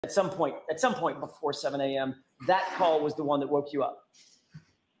At some point before 7 a.m., that call was the one that woke you up.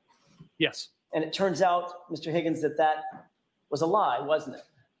 Yes. And it turns out, Mr. Higgins, that was a lie, wasn't it?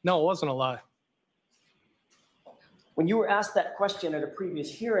 No, it wasn't a lie. When you were asked that question at a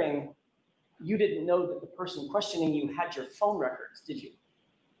previous hearing, you didn't know that the person questioning you had your phone records, did you?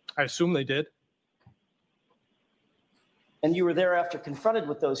 I assume they did. And you were thereafter confronted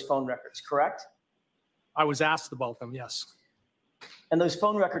with those phone records, correct? I was asked about them, yes. And those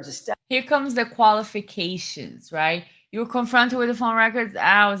phone records established. Here comes the qualifications, right? You were confronted with the phone records.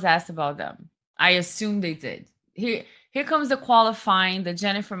 I was asked about them. I assume they did. Here comes the qualifying, the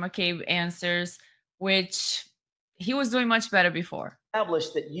Jennifer McCabe answers, which he was doing much better before.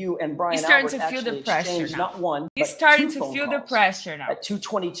 Established that you and Brian He's starting Albert to feel the pressure now. Not one, He's but starting two to phone feel the calls pressure now. at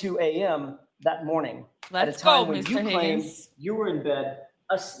 2:22 a.m. that morning. Let's at a time go, when Mr. you claimed Higgins. you were in bed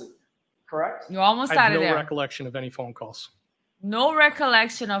asleep, correct? You're almost I out have of no there. recollection of any phone calls. No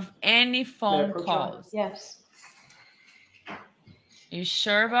recollection of any phone calls. Yes. You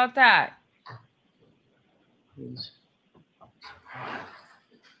sure about that? Please.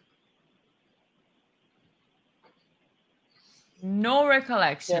 No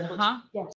recollection, Yeah, huh? yes.